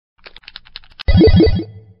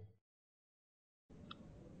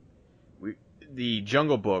The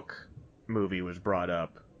Jungle Book movie was brought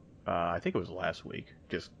up, I think it was last week,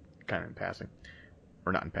 just kind of in passing.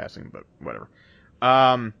 Or not in passing, but whatever.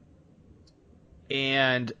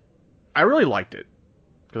 And I really liked it.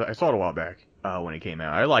 Because I saw it a while back when it came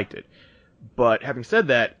out. I liked it. But having said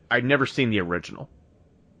that, I'd never seen the original.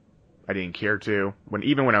 I didn't care to.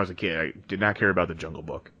 Even when I was a kid, I did not care about the Jungle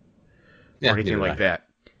Book. Or anything like that.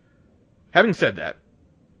 Having said that,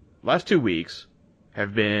 last 2 weeks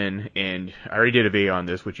have been, and I already did a video on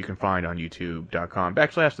this, which you can find on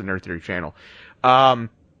youtube.com/the Nerd Theory channel.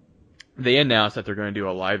 They announced that they're going to do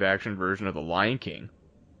a live-action version of The Lion King,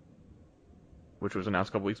 which was announced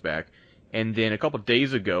a couple weeks back. And then a couple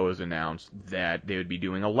days ago it was announced that they would be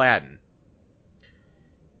doing Aladdin.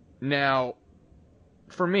 Now,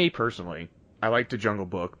 for me personally, I liked the Jungle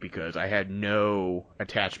Book because I had no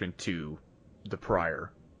attachment to the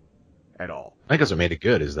prior at all. I guess what made it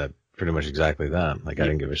good is that pretty much exactly that. Like, I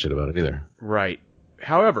didn't give a shit about it either. Right.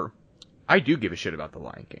 However, I do give a shit about The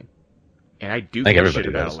Lion King. And I do give a shit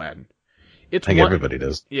about Aladdin. I think everybody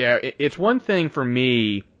does. Yeah, it's one thing for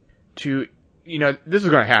me to, this is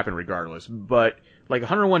going to happen regardless, but like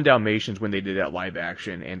 101 Dalmatians, when they did that live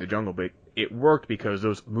action, and The Jungle Book, it worked because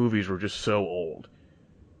those movies were just so old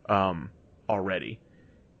already.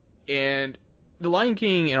 And The Lion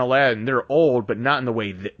King and Aladdin, they're old, but not in the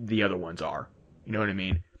way the other ones are. You know what I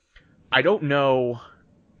mean? I don't know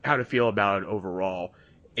how to feel about it overall,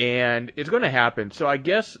 and it's going to happen. So I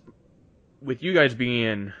guess with you guys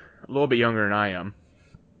being a little bit younger than I am,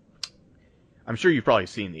 I'm sure you've probably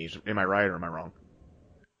seen these. Am I right or am I wrong?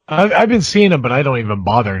 I've been seeing them, but I don't even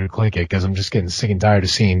bother to click it because I'm just getting sick and tired of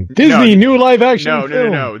seeing Disney new live action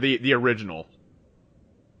film. No. The original.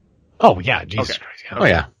 Oh yeah, Jesus Christ. Yeah. Okay. Oh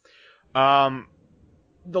yeah.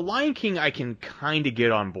 The Lion King I can kind of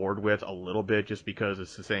get on board with a little bit just because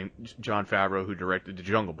it's the same Jon Favreau who directed The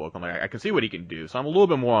Jungle Book. I'm like, I can see what he can do, so I'm a little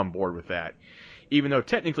bit more on board with that. Even though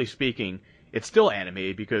technically speaking, it's still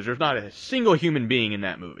animated because there's not a single human being in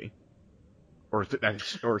that movie. Or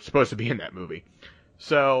supposed to be in that movie.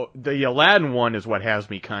 So, the Aladdin one is what has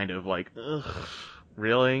me kind of like, ugh,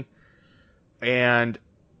 really? And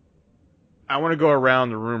I want to go around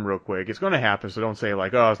the room real quick. It's going to happen, so don't say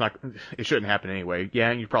like, oh, it shouldn't happen anyway.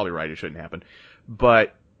 Yeah, you're probably right, it shouldn't happen.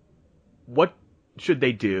 But, what should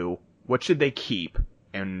they do? What should they keep?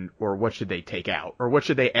 Or what should they take out? Or what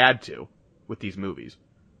should they add to with these movies?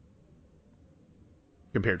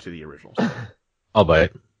 Compared to the originals. I'll buy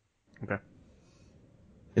it. Okay.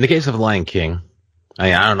 In the case of Lion King, I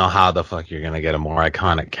don't know how the fuck you're going to get a more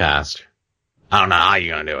iconic cast. I don't know how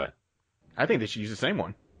you're going to do it. I think they should use the same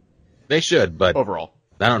one. They should, but overall,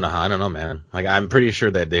 I don't know how. I don't know, man. Like, I'm pretty sure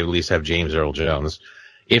that they at least have James Earl Jones.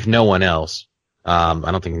 If no one else, I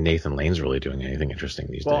don't think Nathan Lane's really doing anything interesting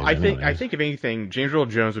these days. Well, I think if anything, James Earl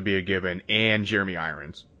Jones would be a given, and Jeremy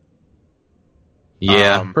Irons.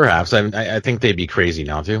 Yeah, perhaps. I think they'd be crazy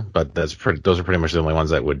not to, but those are pretty much the only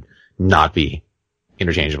ones that would not be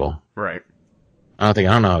interchangeable. Right. I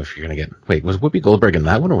don't know if you're gonna get. Wait, was Whoopi Goldberg in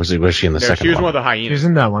that one, or was she in the second one? She was one of the hyenas. She was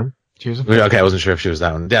in that one. Okay, I wasn't sure if she was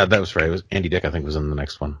that one. Yeah, that was right. It was Andy Dick, I think, was in the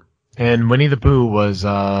next one. And Winnie the Pooh was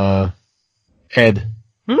Ed.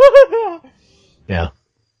 Yeah.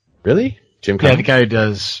 Really? Jim Cummings? Yeah, the guy who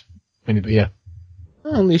does Winnie the Pooh. Yeah.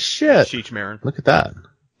 Holy shit! Cheech Marin. Look at that.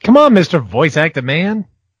 Come on, Mr. Voice Actor Man.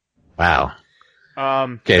 Wow.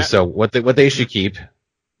 Okay, so what they should keep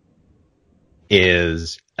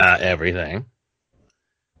is everything.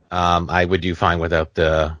 I would do fine without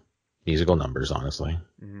the musical numbers, honestly.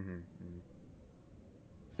 Mm-hmm.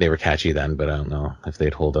 They were catchy then, but I don't know if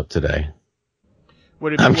they'd hold up today.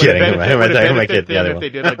 I'm kidding. If they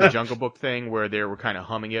did like the Jungle Book thing where they were kind of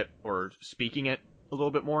humming it or speaking it a little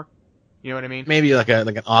bit more? You know what I mean? Maybe like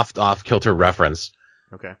an off kilter reference.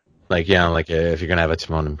 Okay. Like, yeah, like if you're gonna have a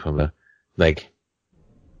Timon and Pumbaa, like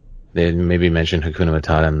they maybe mention Hakuna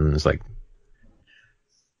Matata, and it's like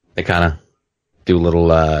they kind of do a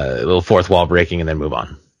little fourth wall breaking and then move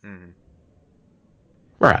on. Mm-hmm.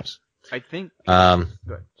 Perhaps. I think. Go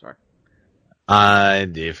ahead. Sorry. I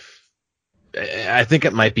think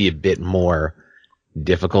it might be a bit more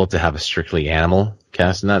difficult to have a strictly animal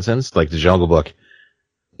cast in that sense. Like the Jungle Book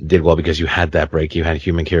did well because you had that break. You had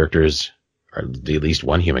human characters, or at least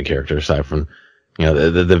one human character, aside from,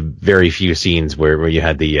 the very few scenes where you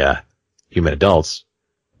had the human adults.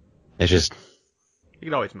 It's just... You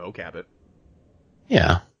can always mocap it.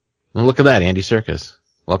 Yeah. Well, look at that, Andy Serkis.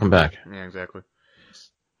 Welcome back. Yeah, exactly.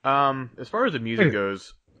 As far as the music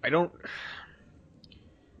goes, I don't...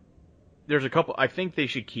 There's a couple... I think they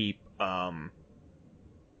should keep the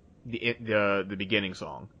beginning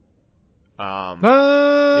song. Of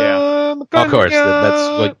course,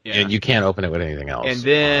 that's what, Yeah. and you can't open it with anything else. And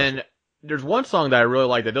then there's one song that I really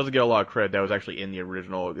like that doesn't get a lot of credit that was actually in the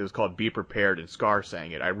original. It was called "Be Prepared" and Scar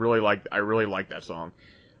sang it. I really like that song.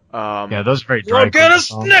 Yeah, those are very You're drag gonna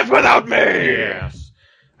songs. sniff without me! Yes.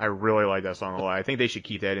 I really like that song a lot. I think they should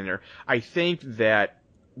keep that in there. I think that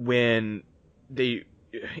when they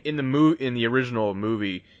in the original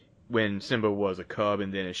movie when Simba was a cub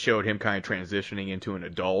and then it showed him kind of transitioning into an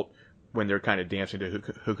adult when they're kind of dancing to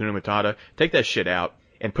Hakuna Matata, take that shit out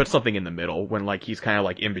and put something in the middle when like he's kind of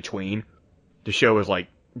like in between. The show is like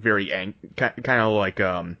very kind of like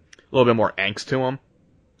a little bit more angst to him.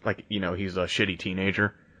 Like, you know, he's a shitty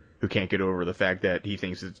teenager who can't get over the fact that he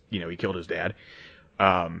thinks it's, you know, he killed his dad.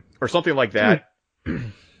 Or something like that.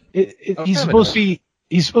 He's supposed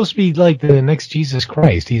to be like the next Jesus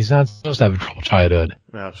Christ. He's not supposed to have a troubled childhood.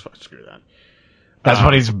 No, screw that. That's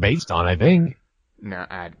what he's based on, I think. No,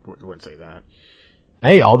 I wouldn't say that.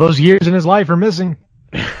 Hey, all those years in his life are missing.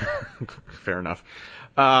 Fair enough.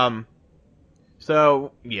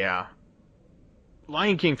 So, yeah.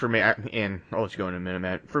 Lion King for me, and I'll let you go in a minute,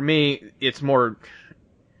 Matt. For me, it's more,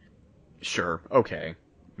 sure, okay,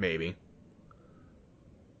 maybe.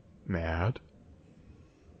 Matt?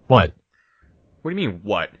 What? What do you mean,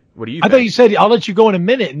 what? What do you I think? thought you said, I'll let you go in a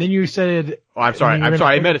minute, and then you said... Oh, I'm sorry,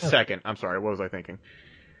 I meant a second. I'm sorry, what was I thinking?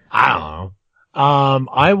 I don't know.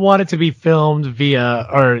 I want it to be filmed via,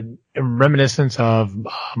 or in reminiscence of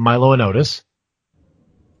Milo and Otis,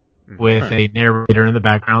 with a narrator in the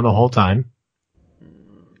background the whole time.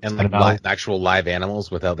 And like actual live animals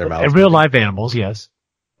without their mouths. Real live animals, yes.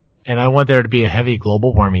 And I want there to be a heavy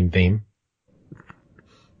global warming theme.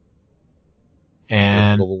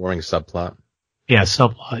 And global warming subplot. Yeah,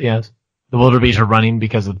 subplot, yes. The wildebeest are running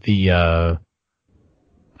because of the, I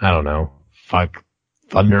don't know,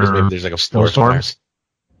 thunder. Maybe there's like a snowstorms.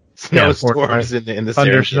 Snowstorms in the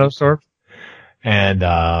thunder snowstorms. And,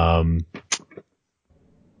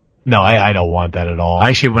 no, I don't want that at all.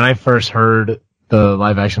 Actually, when I first heard the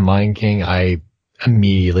live action Lion King, I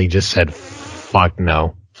immediately just said, fuck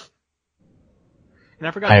no. And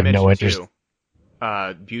I forgot I to have mention no interest. too,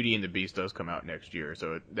 Beauty and the Beast does come out next year,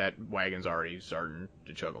 so that wagon's already starting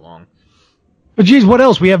to chug along. But geez, what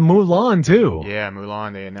else? We have Mulan too. Yeah,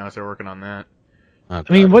 Mulan, they announced they're working on that. Oh,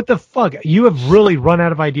 I mean, what the fuck? You have really run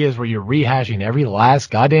out of ideas where you're rehashing every last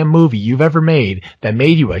goddamn movie you've ever made that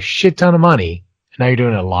made you a shit ton of money, and now you're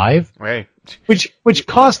doing it live? Hey. Which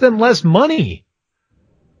costs them less money.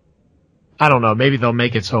 I don't know, maybe they'll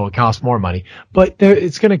make it so it costs more money, but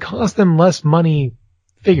it's gonna cost them less money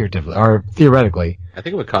figuratively, or theoretically. I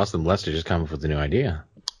think it would cost them less to just come up with a new idea.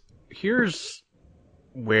 Here's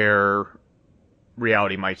where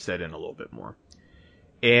reality might set in a little bit more.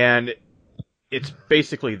 And it's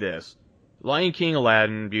basically this. Lion King,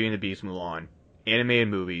 Aladdin, Beauty and the Beast, Mulan, animated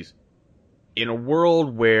movies, in a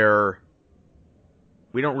world where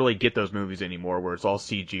we don't really get those movies anymore, where it's all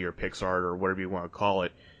CG or Pixar or whatever you want to call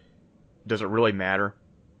it, does it really matter?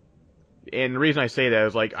 And the reason I say that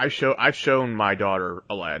is, like, I've shown my daughter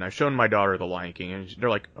Aladdin, I've shown my daughter The Lion King, and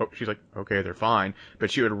they're like, oh, she's like, okay, they're fine,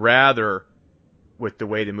 but she would rather, with the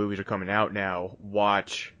way the movies are coming out now,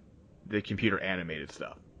 watch the computer animated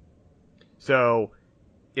stuff. So,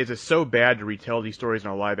 is it so bad to retell these stories in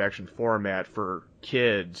a live action format for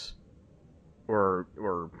kids, or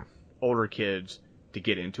older kids, to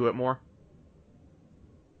get into it more?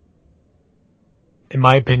 In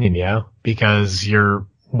my opinion, yeah, because you're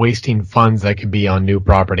wasting funds that could be on new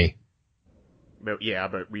property. But yeah,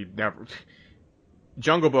 but we've never.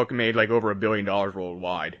 Jungle Book made like over $1 billion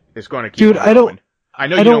worldwide. It's going to keep. Dude, going. I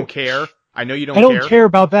know you don't care. I know you don't. I don't care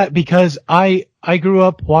about that because I grew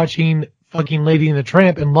up watching fucking Lady and the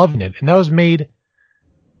Tramp and loving it, and that was made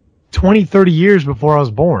 20, 30 years before I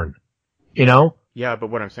was born. You know? Yeah, but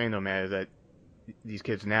what I'm saying though, man, is that these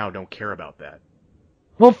kids now don't care about that.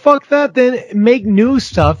 Well, fuck that. Then make new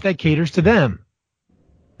stuff that caters to them.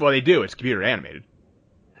 Well, they do. It's computer animated.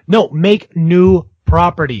 No, make new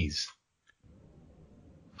properties.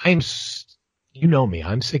 You know me,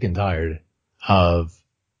 I'm sick and tired of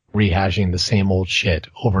rehashing the same old shit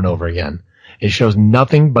over and over again. It shows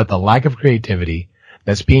nothing but the lack of creativity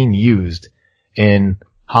that's being used in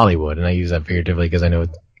Hollywood. And I use that figuratively because I know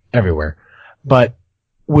it's everywhere. But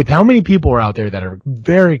with how many people are out there that are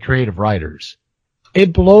very creative writers,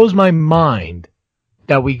 it blows my mind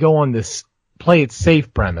that we go on this play it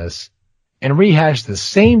safe premise and rehash the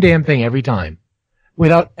same damn thing every time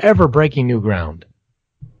without ever breaking new ground.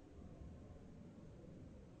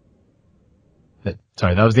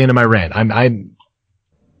 Sorry, that was the end of my rant.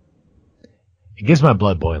 It gets my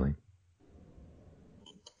blood boiling.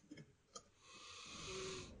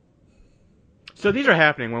 So these are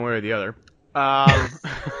happening one way or the other.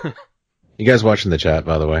 You guys watching the chat,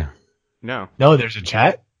 by the way? No. No, there's a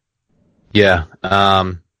chat? Yeah.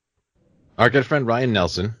 Our good friend Ryan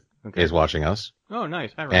Nelson is watching us. Oh,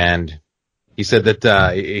 nice. Hi, Ryan. And he said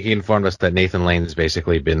that he informed us that Nathan Lane has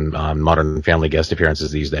basically been on Modern Family guest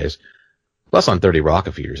appearances these days. Plus on 30 Rock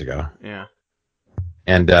a few years ago. Yeah.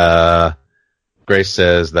 And Grace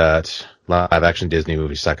says that live-action Disney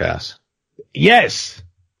movies suck ass. Yes!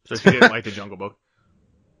 So she didn't like the Jungle Book.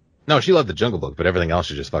 No, she loved the Jungle Book, but everything else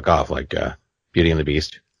should just fuck off, like Beauty and the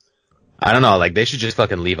Beast. I don't know, like they should just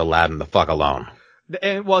fucking leave Aladdin the fuck alone.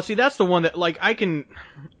 And well, see, that's the one that like I can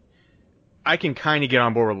kind of get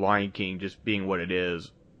on board with Lion King just being what it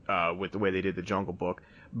is, with the way they did the Jungle Book.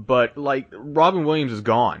 But like Robin Williams is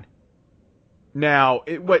gone. Now,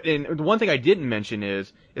 and the one thing I didn't mention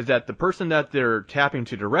is that the person that they're tapping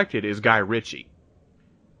to direct it is Guy Ritchie.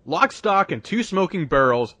 Lock, Stock, and Two Smoking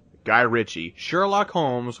Barrels, Guy Ritchie. Sherlock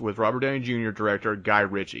Holmes with Robert Downey Jr. director, Guy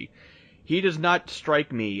Ritchie. He does not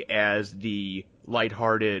strike me as the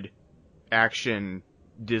lighthearted action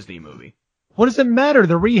Disney movie. What does it matter?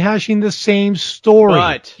 They're rehashing the same story.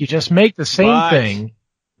 But you just make the same thing.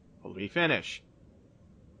 Let me finish.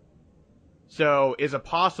 So, is it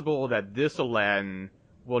possible that this Aladdin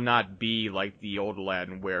will not be like the old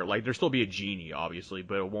Aladdin where, like, there'll still be a genie, obviously,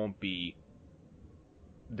 but it won't be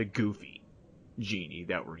the goofy genie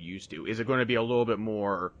that we're used to? Is it going to be a little bit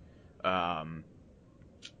more,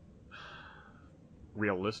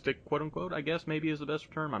 realistic, quote unquote, I guess maybe is the best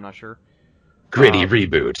term, I'm not sure. Gritty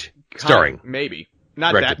reboot. Starring. Maybe.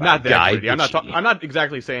 Not that Guy gritty. I'm Ritchie. not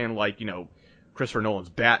exactly saying like, Christopher Nolan's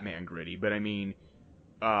Batman gritty, but I mean,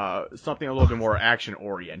 something a little bit more action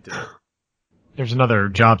oriented. There's another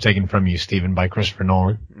job taken from you, Stephen, by Christopher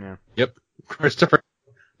Nolan. Yeah. Yep. Christopher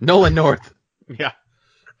Nolan North. Yeah.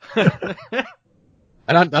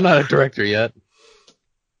 I'm not a director yet.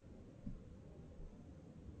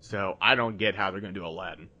 So I don't get how they're going to do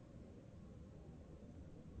Aladdin.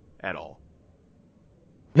 At all.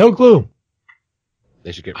 No clue.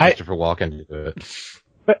 They should get Christopher Walken to do it.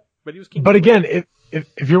 But he was King. But again, if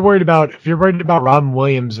you're worried about Robin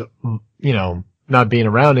Williams, not being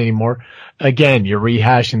around anymore, again, you're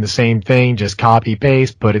rehashing the same thing, just copy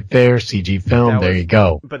paste, put it there, CG film, there you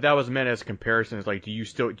go. But that was meant as comparisons. Like, do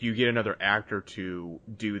you get another actor to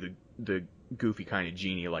do the goofy kind of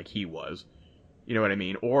genie like he was? You know what I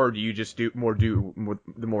mean? Or do you just do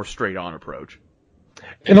the more straight on approach?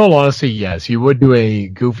 In all honesty, yes, you would do a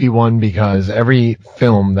goofy one because every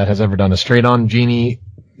film that has ever done a straight on genie,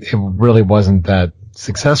 it really wasn't that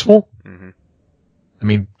successful. Mm-hmm. I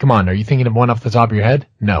mean, come on, are you thinking of one off the top of your head?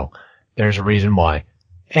 No. There's a reason why.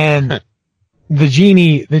 And the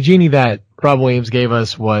genie that Rob Williams gave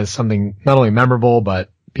us was something not only memorable, but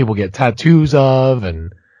people get tattoos of,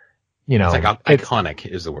 and, It's like iconic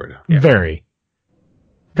is the word. Yeah. Very,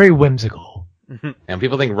 very whimsical. Mm-hmm. And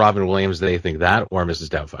people think Robin Williams, they think that, or Mrs.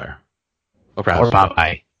 Doubtfire. Or perhaps. Or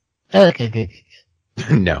Popeye.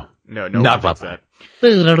 No. No, not thinks Popeye. that.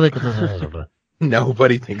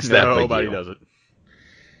 Nobody thinks that. Nobody does it.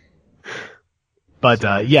 But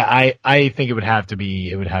I think it would have to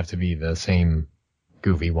be the same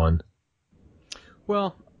goofy one.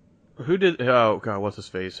 Well, who did? Oh God, what's his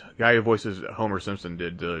face? Guy who voices Homer Simpson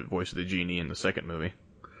did the voice of the genie in the second movie.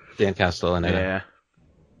 Dan Castellaneta. Yeah.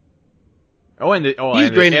 Oh,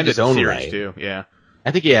 he's great in his own series right too. Yeah.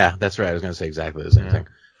 I think that's right. I was going to say exactly the same thing.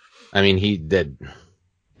 I mean, he did.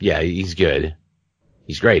 Yeah, he's good.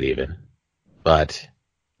 He's great even, but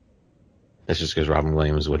that's just because Robin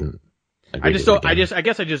Williams wouldn't. I guess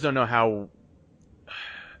I just don't know how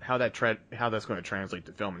that's going to translate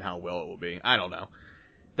to film and how well it will be. I don't know.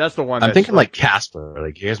 That's the one. I'm thinking like Casper.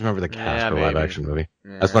 Like, you guys remember the Casper live action movie?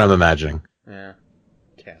 Yeah. That's what I'm imagining. Yeah,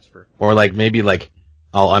 Casper. Or like maybe like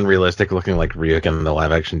all unrealistic looking like Ryuk in the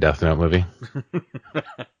live action Death Note movie. Where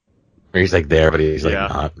he's like there, but he's like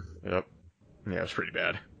not. Yep. Yeah, it's pretty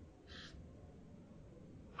bad.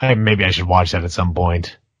 Maybe I should watch that at some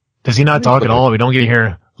point. Does he not talk at all? We don't get to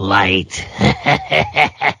hear light.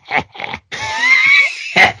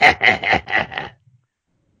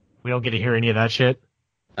 We don't get to hear any of that shit.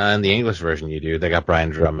 In the English version, you do. They got Brian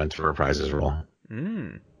Drummond to reprise his role.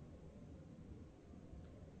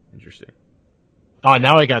 Interesting. Oh,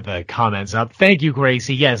 now I got the comments up. Thank you,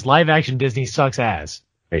 Gracie. Yes, live action Disney sucks ass.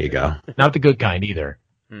 There you go. Not the good kind either.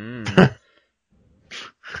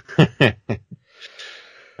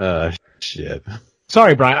 Shit.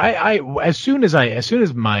 Sorry, Brian. I as soon as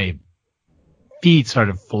my feed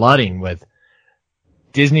started flooding with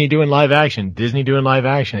Disney doing live action,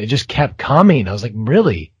 it just kept coming. I was like,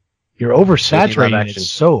 really? You're oversaturating it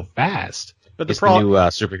so fast. But it's the new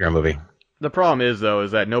superhero movie. The problem is, though,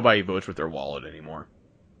 is that nobody votes with their wallet anymore.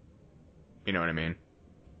 You know what I mean?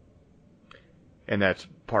 And that's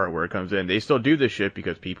part of where it comes in. They still do this shit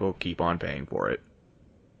because people keep on paying for it.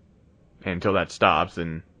 And until that stops,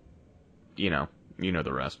 and you know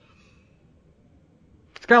the rest.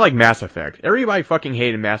 It's kind of like Mass Effect. Everybody fucking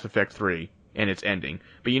hated Mass Effect 3 and its ending.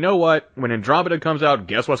 But you know what? When Andromeda comes out,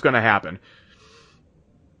 guess what's going to happen?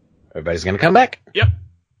 Everybody's gonna come back. Yep.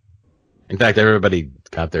 In fact, everybody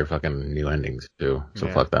got their fucking new endings too, so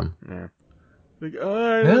Yeah. fuck them. Yeah. Like,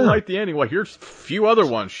 I didn't like the ending. Well, here's a few other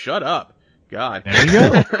ones. Shut up. God. There you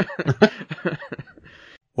go.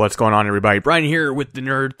 What's going on, everybody? Brian here with the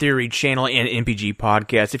Nerd Theory channel and MPG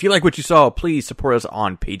podcast. If you like what you saw, please support us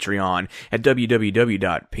on Patreon at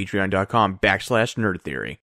www.patreon.com/nerdtheory.